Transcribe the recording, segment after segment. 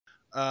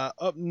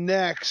Up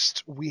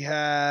next, we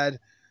had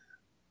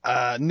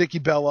Nikki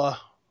Bella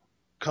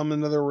come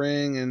into the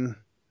ring and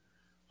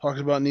talked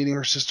about needing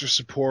her sister's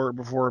support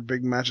before a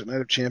big match at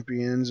Night of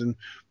Champions, and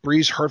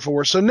Bree's hurtful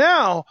words. So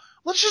now,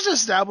 let's just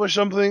establish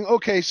something.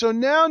 Okay, so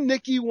now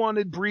Nikki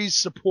wanted Bree's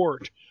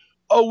support.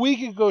 A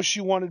week ago,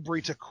 she wanted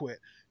Bree to quit.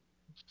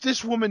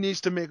 This woman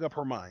needs to make up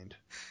her mind.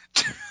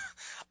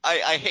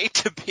 I hate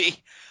to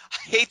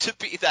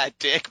be that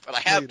dick, but I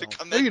have to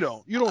come in. No, you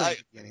don't. You don't want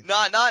to be anything.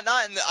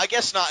 I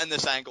guess not in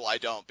this angle. I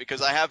don't,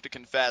 because I have to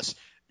confess,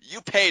 you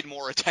paid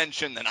more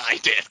attention than I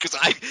did, because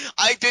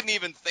I didn't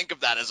even think of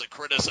that as a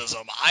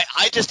criticism.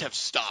 I just have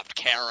stopped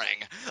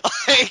caring.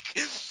 Like,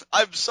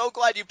 I'm so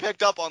glad you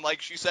picked up on,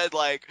 like, she said,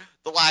 like,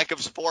 the lack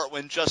of support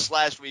when just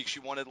last week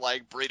she wanted,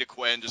 like, Bree to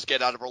quit and just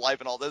get out of her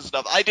life and all this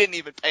stuff. I didn't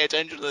even pay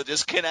attention to the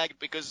disconnect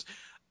because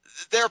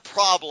their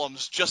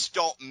problems just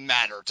don't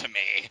matter to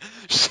me.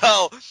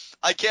 So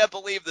I can't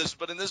believe this,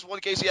 but in this one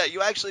case, yeah,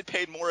 you actually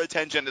paid more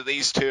attention to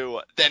these two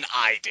than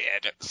I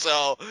did.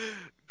 So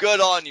good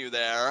on you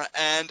there.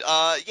 And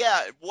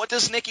yeah, what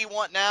does Nikki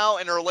want now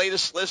in her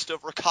latest list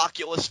of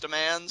ridiculous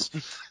demands?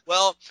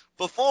 Well,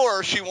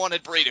 before she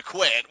wanted Bree to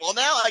quit. Well,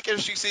 now I guess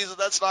she sees that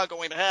that's not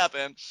going to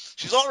happen.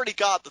 She's already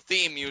got the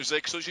theme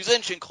music, so she's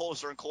inching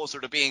closer and closer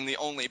to being the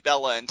only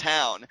Bella in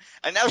town.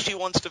 And now she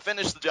wants to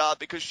finish the job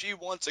because she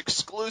wants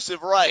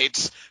exclusive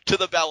rights to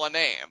the Bella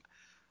name.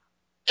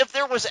 If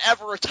there was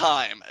ever a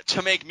time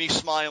to make me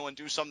smile and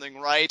do something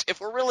right, if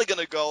we're really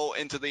going to go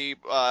into the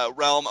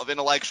realm of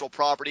intellectual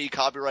property,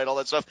 copyright, all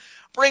that stuff,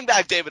 bring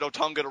back David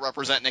Otunga to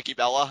represent Nikki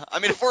Bella. I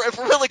mean, if we're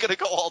really going to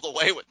go all the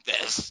way with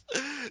this,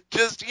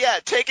 just, yeah,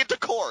 take it to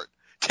court.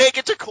 Take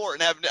it to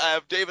court and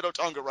have David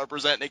Otunga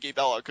represent Nikki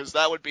Bella, because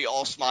that would be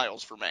all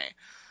smiles for me.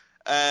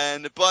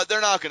 But they're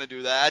not going to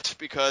do that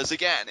because,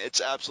 again,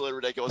 it's absolutely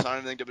ridiculous. I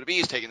don't think WWE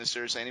is taking this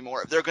seriously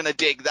anymore. If they're going to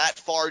dig that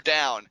far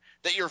down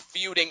that you're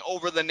feuding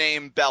over the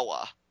name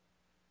Bella,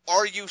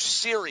 are you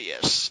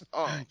serious?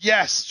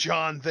 Yes,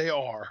 John, they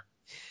are.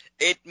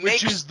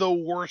 Which is the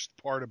worst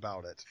part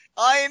about it.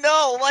 I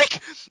know,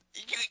 like,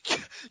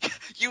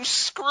 you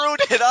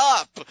screwed it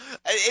up.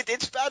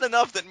 It's bad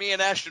enough that me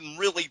and Ashton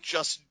really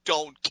just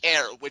don't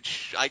care,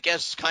 which I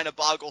guess kind of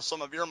boggles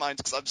some of your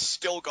minds because I'm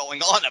still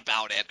going on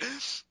about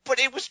it. But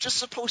it was just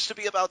supposed to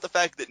be about the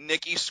fact that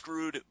Nikki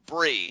screwed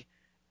Brie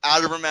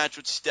out of her match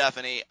with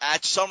Stephanie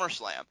at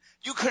SummerSlam.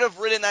 You could have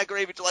ridden that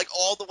gravy to, like,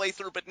 all the way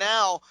through, but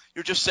now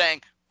you're just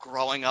saying,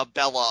 growing up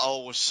Bella,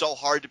 it was so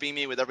hard to be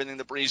me with everything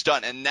that Brie's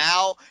done. And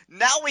now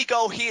we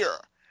go here.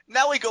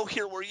 Now we go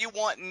here where you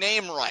want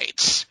name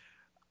rights.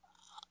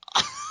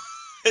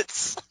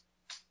 It's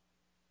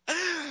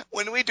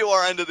when we do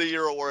our end of the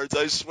year awards,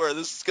 I swear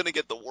this is going to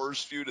get the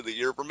worst feud of the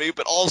year for me,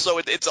 but also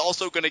it's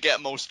also going to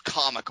get most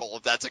comical,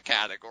 if that's a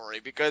category,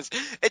 because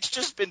it's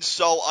just been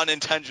so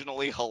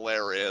unintentionally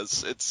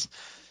hilarious.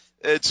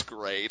 It's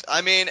great.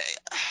 I mean,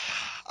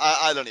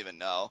 I don't even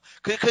know.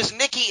 Because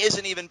Nikki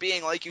isn't even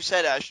being, like you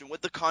said, Ashton,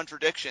 with the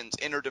contradictions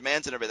in her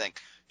demands and everything.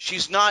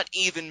 She's not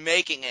even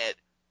making it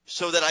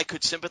so that I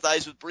could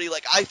sympathize with Brie.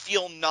 Like, I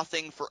feel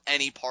nothing for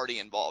any party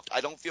involved. I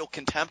don't feel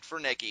contempt for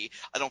Nikki.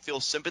 I don't feel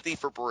sympathy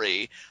for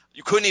Brie.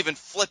 You couldn't even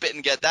flip it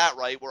and get that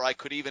right, where I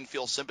could even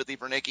feel sympathy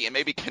for Nikki and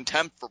maybe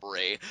contempt for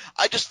Brie.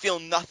 I just feel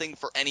nothing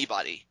for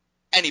anybody.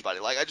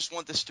 Like, I just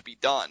want this to be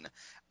done.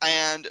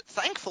 And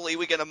thankfully,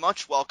 we get a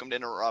much welcomed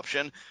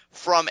interruption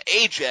from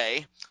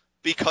AJ,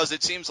 because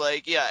it seems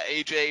like, yeah,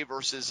 AJ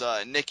versus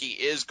Nikki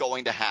is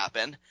going to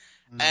happen.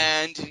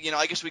 And,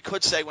 I guess we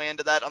could segue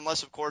into that,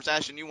 unless, of course,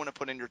 Ashton, you want to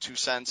put in your 2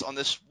 cents on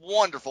this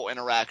wonderful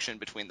interaction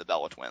between the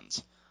Bella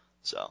twins.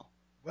 So.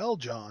 Well,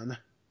 John,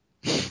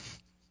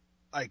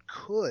 I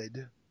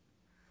could,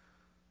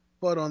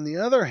 but on the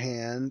other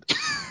hand,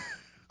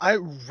 I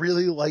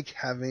really like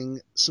having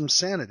some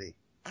sanity.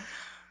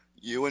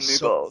 You and me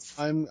both.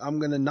 I'm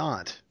going to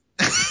not.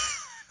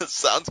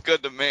 Sounds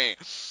good to me.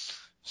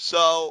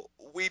 So,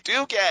 we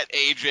do get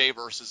AJ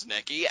versus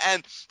Nikki,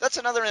 and that's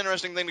another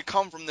interesting thing to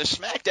come from this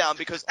SmackDown,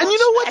 because... And you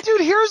know what,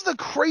 dude? Here's the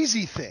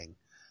crazy thing.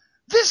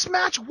 This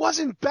match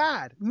wasn't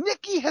bad.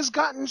 Nikki has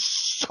gotten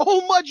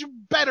so much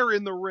better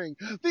in the ring.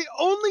 The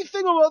only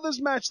thing about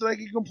this match that I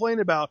could complain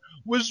about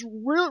was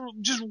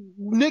just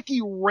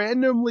Nikki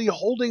randomly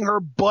holding her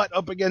butt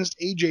up against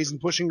AJ's and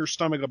pushing her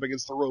stomach up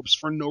against the ropes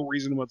for no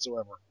reason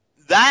whatsoever.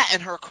 That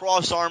and her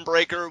cross arm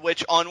breaker,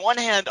 which on one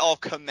hand I'll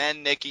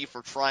commend Nikki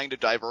for trying to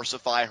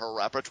diversify her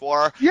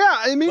repertoire. Yeah,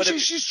 I mean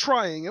she's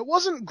trying. It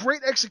wasn't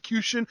great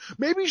execution.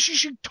 Maybe she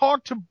should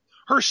talk to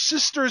her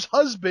sister's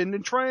husband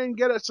and try and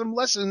get some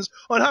lessons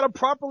on how to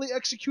properly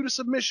execute a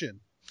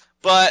submission.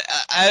 But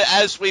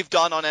as we've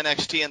done on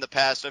NXT in the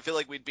past, I feel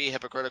like we'd be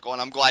hypocritical,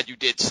 and I'm glad you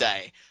did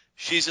say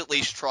she's at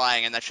least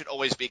trying, and that should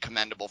always be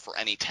commendable for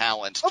any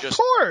talent. Of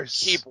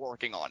course. Keep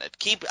working on it.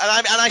 And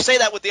I say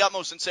that with the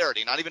utmost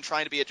sincerity, not even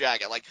trying to be a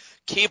jacket. Like,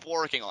 keep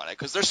working on it,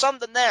 because there's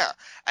something there.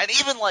 And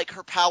even, like,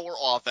 her power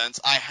offense,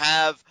 I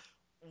have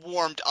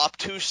warmed up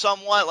to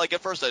somewhat. Like,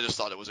 at first I just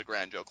thought it was a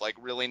grand joke. Like,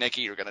 really,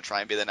 Nikki, you're going to try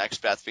and be the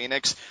next Beth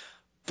Phoenix?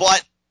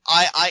 But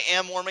I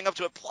am warming up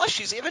to it. Plus,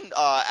 she's even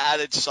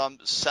added some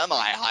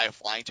semi-high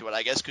flying to it,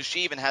 I guess, because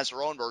she even has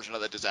her own version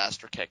of the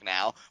disaster kick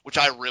now, which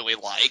I really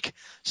like.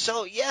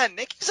 So, yeah,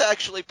 Nikki's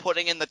actually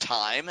putting in the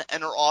time,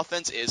 and her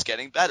offense is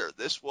getting better.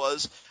 This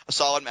was a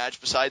solid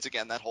match, besides,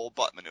 again, that whole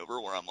butt maneuver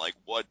where I'm like,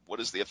 what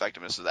is the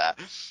effectiveness of that?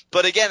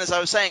 But, again, as I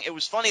was saying, it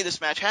was funny this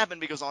match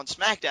happened because on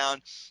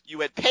SmackDown, you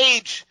had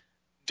Paige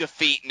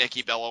defeat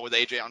Nikki Bella with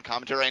AJ on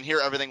commentary, and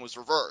here everything was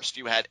reversed.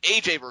 You had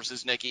AJ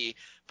versus Nikki,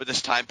 but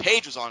this time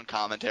Paige was on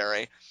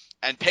commentary,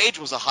 and Paige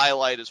was a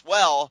highlight as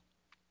well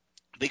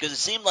because it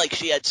seemed like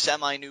she had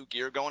semi-new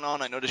gear going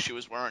on. I noticed she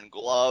was wearing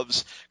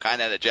gloves,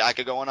 kind of had a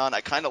jacket going on. I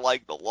kind of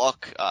liked the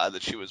look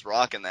that she was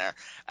rocking there.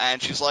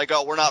 And she's like,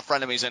 "Oh, we're not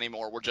frenemies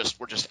anymore. We're just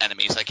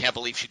enemies. I can't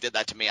believe she did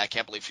that to me. I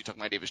can't believe she took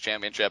my Divas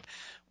Championship,"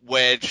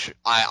 which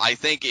I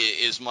think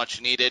is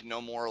much needed.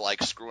 No more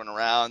like screwing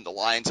around. The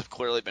lines have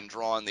clearly been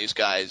drawn. These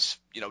guys,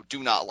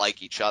 do not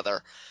like each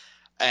other.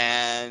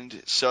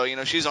 And so,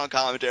 she's on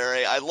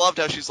commentary. I loved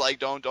how she's like,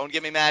 don't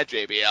get me mad,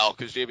 JBL,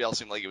 because JBL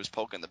seemed like he was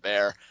poking the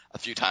bear a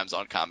few times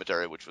on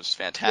commentary, which was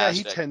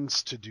fantastic. Yeah, he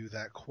tends to do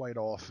that quite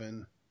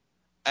often.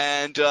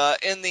 And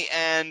in the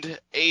end,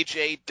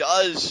 AJ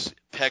does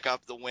pick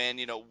up the win,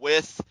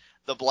 with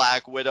the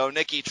Black Widow.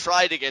 Nikki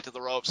tried to get to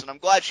the ropes, and I'm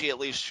glad she at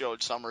least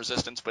showed some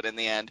resistance, but in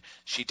the end,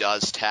 she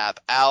does tap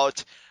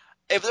out.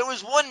 If there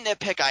was one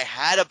nitpick I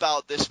had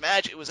about this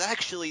match, it was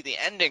actually the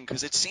ending,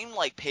 because it seemed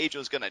like Paige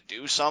was going to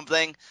do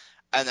something,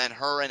 and then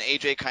her and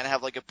AJ kind of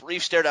have like a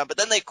brief stare down, but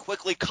then they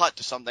quickly cut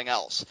to something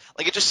else.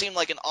 Like, it just seemed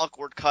like an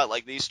awkward cut,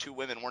 like these two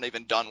women weren't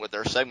even done with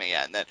their segment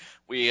yet, and then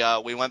we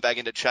went back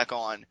in to check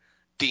on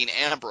Dean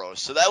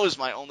Ambrose. So that was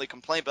my only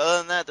complaint, but other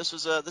than that, this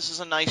is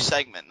a nice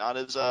segment, not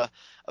as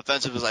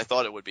offensive as I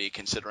thought it would be,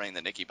 considering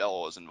that Nikki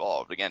Bella was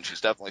involved. Again,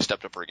 she's definitely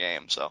stepped up her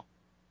game, so.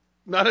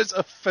 Not as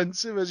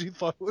offensive as you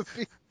thought it would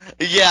be.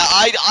 Yeah,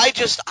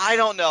 I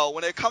don't know.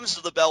 When it comes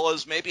to the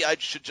Bellas, maybe I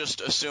should just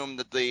assume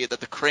that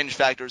the cringe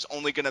factor is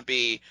only going to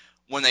be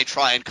when they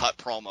try and cut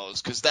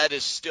promos, because that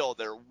is still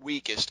their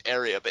weakest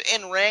area. But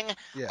in ring,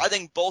 Yeah. I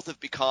think both have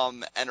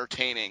become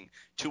entertaining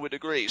to a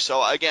degree.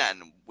 So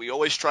again, we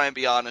always try and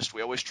be honest.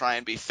 We always try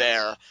and be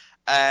fair.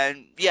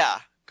 And yeah,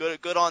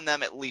 good on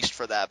them at least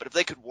for that. But if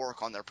they could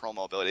work on their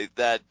promo ability,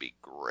 that'd be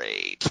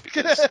great,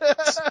 because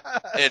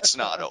it's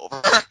not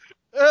over.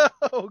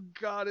 Oh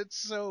God, it's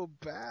so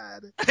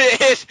bad.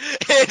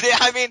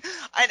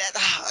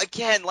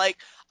 Again, like,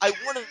 I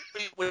want to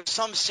be with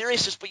some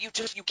seriousness, but you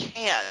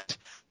can't.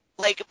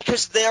 Like,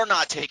 because they're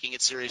not taking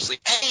it seriously.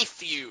 Any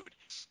feud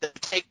that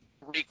take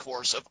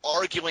recourse of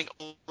arguing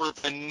over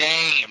the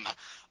name.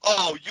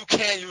 Oh, you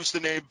can't use the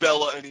name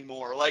Bella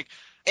anymore. Like,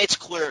 it's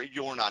clear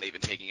you're not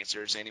even taking it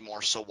seriously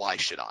anymore, so why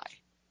should I?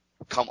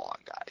 Come on,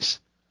 guys.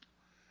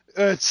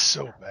 It's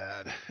so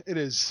bad. It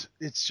is.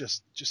 It's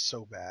just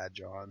so bad,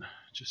 John.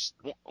 Just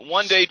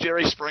one day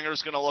Jerry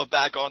Springer's going to look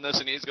back on this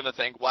and he's going to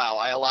think, wow,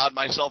 I allowed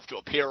myself to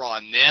appear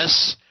on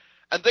this?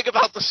 And think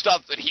about the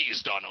stuff that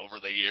he's done over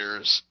the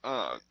years.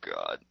 Oh,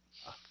 God.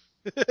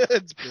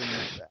 It's been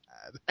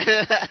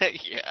bad.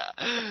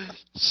 Yeah.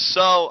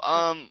 So,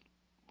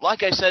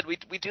 like I said,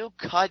 we do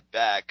cut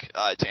back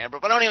to Amber,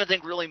 but I don't even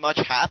think really much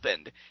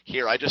happened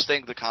here. I just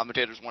think the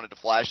commentators wanted to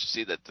flash to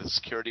see that the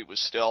security was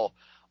still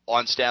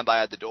on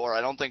standby at the door.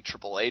 I don't think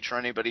Triple H or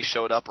anybody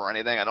showed up or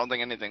anything. I don't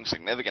think anything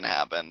significant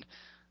happened.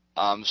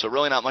 So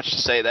really not much to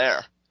say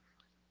there.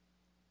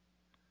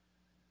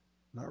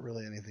 Not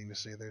really anything to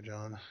say there,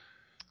 John.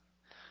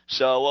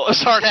 So what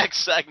was our next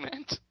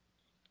segment?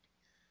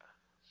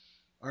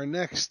 Our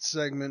next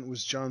segment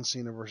was John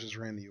Cena versus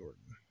Randy Orton.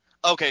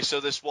 Okay, so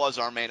this was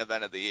our main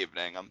event of the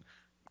evening. I'm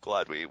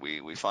glad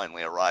we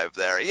finally arrived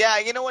there. Yeah,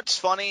 you know what's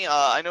funny?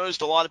 I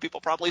noticed a lot of people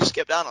probably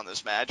skipped out on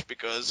this match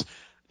because,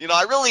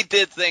 I really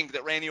did think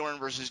that Randy Orton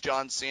versus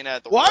John Cena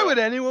at the Why would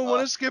anyone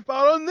want to skip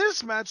out on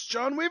this match,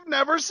 John? We've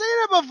never seen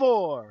it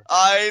before.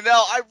 I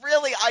know.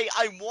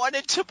 I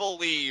wanted to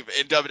believe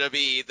in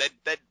WWE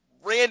that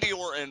Randy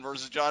Orton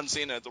versus John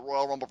Cena at the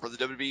Royal Rumble for the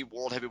WWE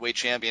World Heavyweight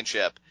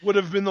Championship would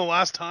have been the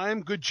last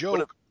time. Good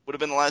joke. Would have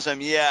been the last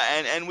time, yeah.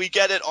 And we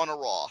get it on a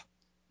Raw.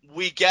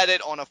 We get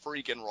it on a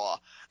freaking Raw.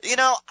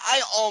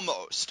 I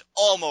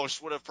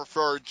almost would have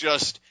preferred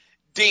just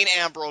Dean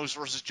Ambrose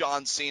versus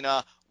John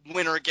Cena.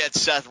 Winner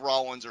gets Seth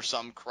Rollins or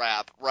some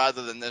crap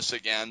rather than this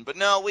again. But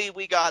no,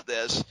 we got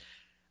this.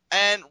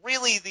 And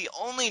really the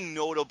only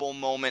notable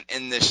moment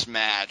in this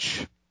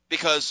match,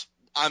 because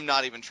I'm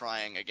not even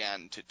trying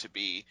again to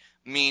be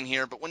mean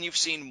here, but when you've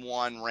seen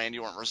one Randy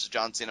Orton versus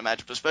John Cena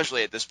match,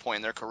 especially at this point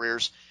in their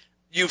careers,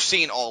 you've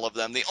seen all of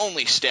them. The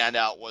only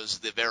standout was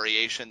the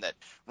variation that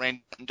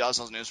Randy does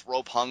on his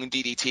rope hung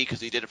DDT because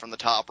he did it from the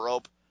top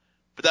rope.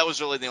 But that was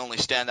really the only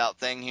standout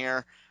thing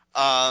here.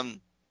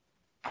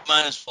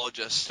 Might as well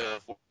just go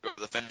over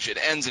the finish. It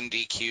ends in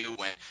DQ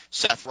when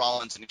Seth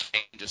Rollins and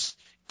Kane just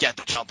get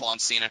the jump on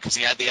Cena because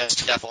he had the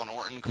STF on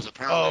Orton because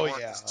apparently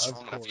Orton isn't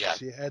strong enough yet.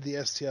 He had the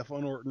STF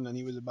on Orton and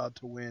he was about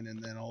to win,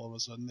 and then all of a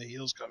sudden the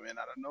heels come in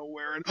out of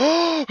nowhere and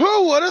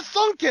oh, what a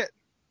thunk it!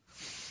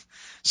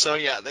 So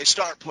yeah, they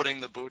start putting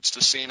the boots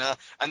to Cena,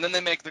 and then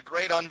they make the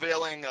great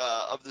unveiling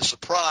of the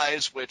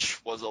surprise,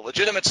 which was a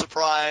legitimate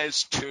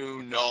surprise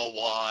to no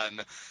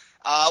one.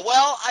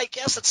 Well, I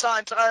guess it's not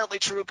entirely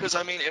true, because,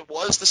 I mean, it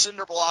was the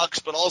Cinder Blocks,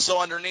 but also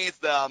underneath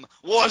them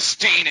was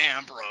Dean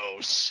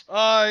Ambrose.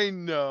 I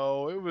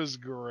know, it was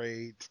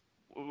great.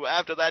 Who,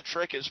 after that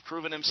trick, has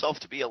proven himself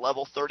to be a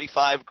level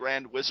 35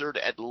 Grand Wizard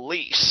at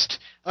least.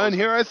 And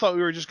here I thought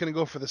we were just going to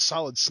go for the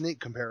Solid Snake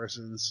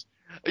comparisons.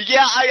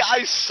 Yeah,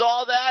 I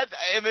saw that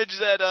image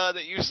that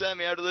you sent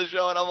me after the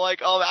show, and I'm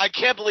like, oh, I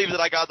can't believe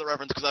that I got the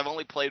reference, because I've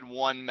only played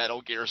one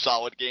Metal Gear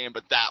Solid game,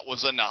 but that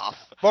was enough.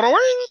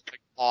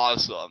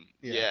 Awesome.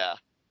 Yeah.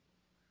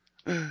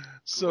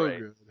 So Great.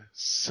 good.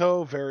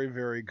 So very,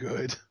 very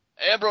good.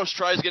 Ambrose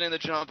tries getting the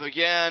jump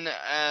again,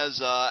 as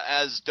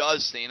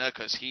does Cena,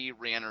 because he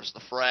re-enters the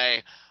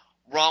fray.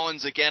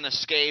 Rollins again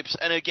escapes,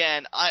 and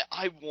again,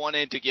 I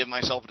wanted to give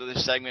myself to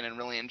this segment and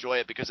really enjoy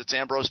it because it's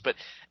Ambrose, but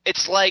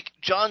it's like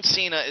John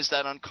Cena is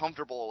that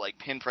uncomfortable, like,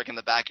 pinprick in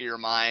the back of your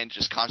mind,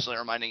 just constantly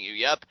reminding you,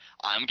 yep,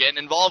 I'm getting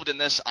involved in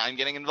this, and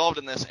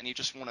you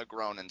just want to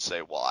groan and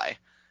say, why?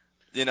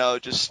 You know,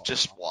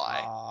 just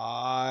why?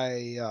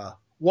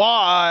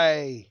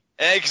 Why?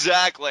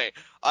 Exactly.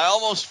 I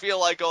almost feel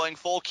like going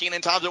full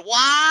Kenan Thompson.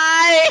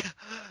 Why?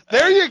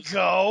 There you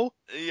go.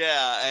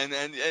 Yeah,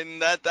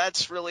 and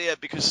that's really it,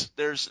 because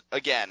there's,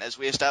 again, as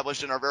we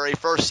established in our very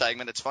first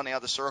segment, it's funny how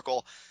the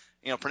circle,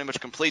 pretty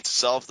much completes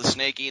itself, the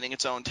snake eating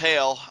its own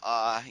tail,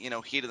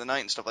 heat of the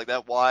night and stuff like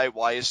that.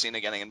 Why is Cena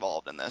getting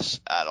involved in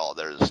this at all?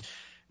 There's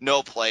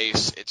no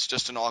place. It's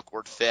just an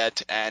awkward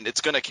fit, and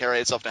it's going to carry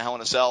itself to Hell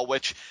in a Cell,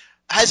 which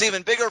has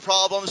even bigger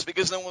problems,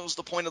 because then what was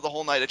the point of the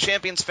whole Night of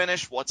Champions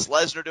finish? What's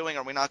Lesnar doing?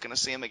 Are we not going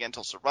to see him again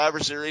until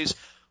Survivor Series?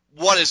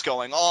 What is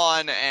going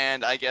on?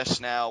 And I guess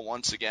now,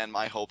 once again,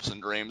 my hopes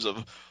and dreams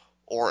of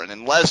Orton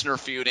and Lesnar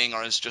feuding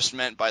are just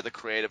meant by the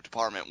creative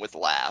department with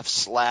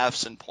laughs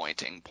and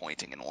pointing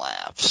and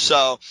laughs.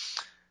 So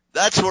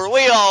that's where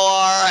we all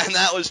are, and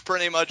that was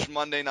pretty much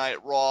Monday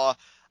Night Raw.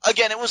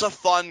 Again, it was a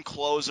fun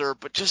closer,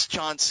 but just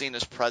John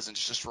Cena's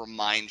presence just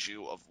reminds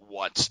you of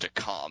what's to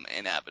come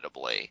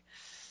inevitably.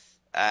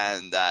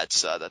 And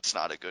that's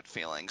not a good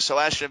feeling. So,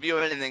 Ashton, if you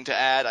have anything to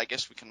add, I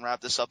guess we can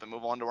wrap this up and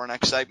move on to our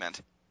next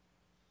segment.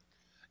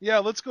 Yeah,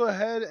 let's go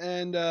ahead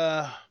and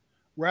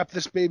wrap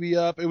this baby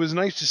up. It was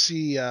nice to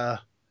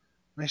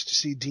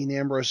see Dean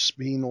Ambrose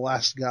being the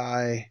last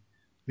guy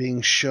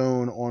being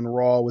shown on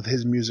Raw with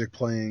his music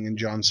playing, and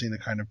John Cena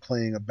kind of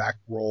playing a back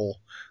role.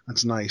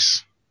 That's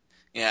nice.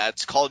 Yeah,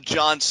 it's called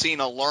John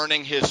Cena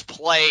learning his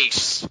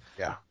place.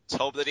 Yeah.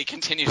 Let's hope that he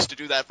continues to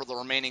do that for the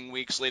remaining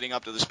weeks leading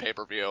up to this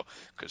pay-per-view,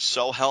 because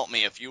so help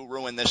me if you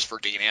ruin this for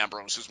Dean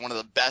Ambrose, who's one of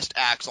the best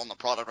acts on the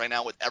product right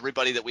now with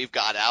everybody that we've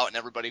got out and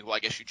everybody who I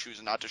guess you choose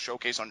not to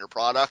showcase on your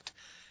product.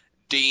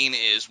 Dean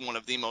is one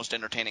of the most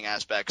entertaining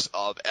aspects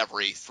of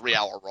every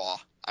 3-hour Raw.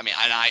 I mean,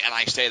 and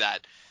I say that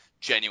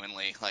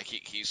genuinely. Like,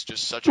 he's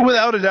just such a...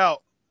 Without a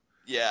doubt.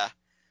 Yeah.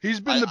 He's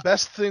been the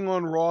best thing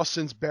on Raw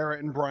since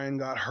Barrett and Bryan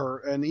got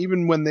hurt, and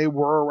even when they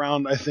were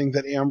around, I think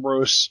that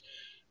Ambrose...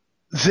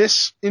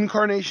 This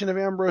incarnation of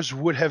Ambrose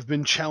would have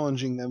been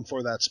challenging them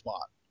for that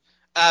spot.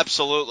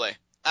 Absolutely.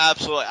 I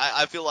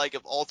feel like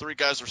if all three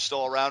guys are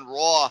still around,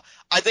 Raw,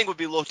 I think would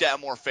be looked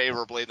at more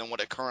favorably than what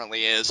it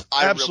currently is.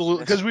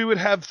 Absolutely, because we would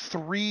have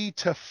 3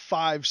 to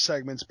 5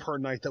 segments per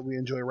night that we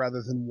enjoy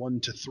rather than 1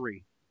 to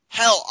 3.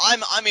 Hell,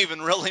 I'm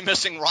even really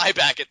missing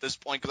Ryback at this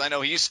point, because I know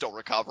he's still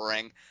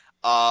recovering.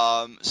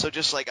 So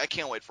just like, I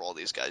can't wait for all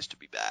these guys to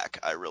be back.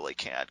 I really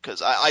can't,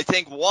 because I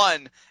think,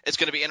 one, it's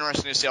going to be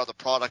interesting to see how the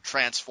product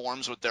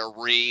transforms with their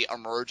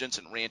re-emergence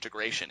and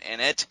reintegration in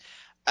it.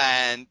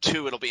 And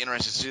 2, it'll be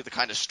interesting to see the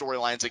kind of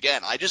storylines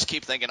again. I just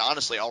keep thinking,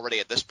 honestly,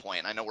 already at this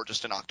point, I know we're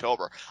just in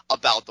October,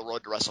 about the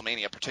road to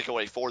WrestleMania,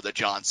 particularly for the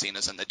John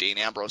Cenas and the Dean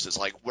Ambroses.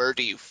 Like, where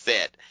do you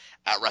fit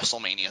at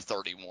WrestleMania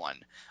 31?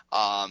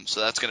 So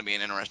that's going to be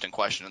an interesting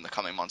question in the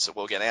coming months that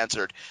will get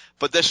answered.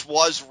 But this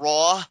was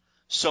Raw.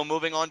 So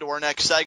moving on to our next segment.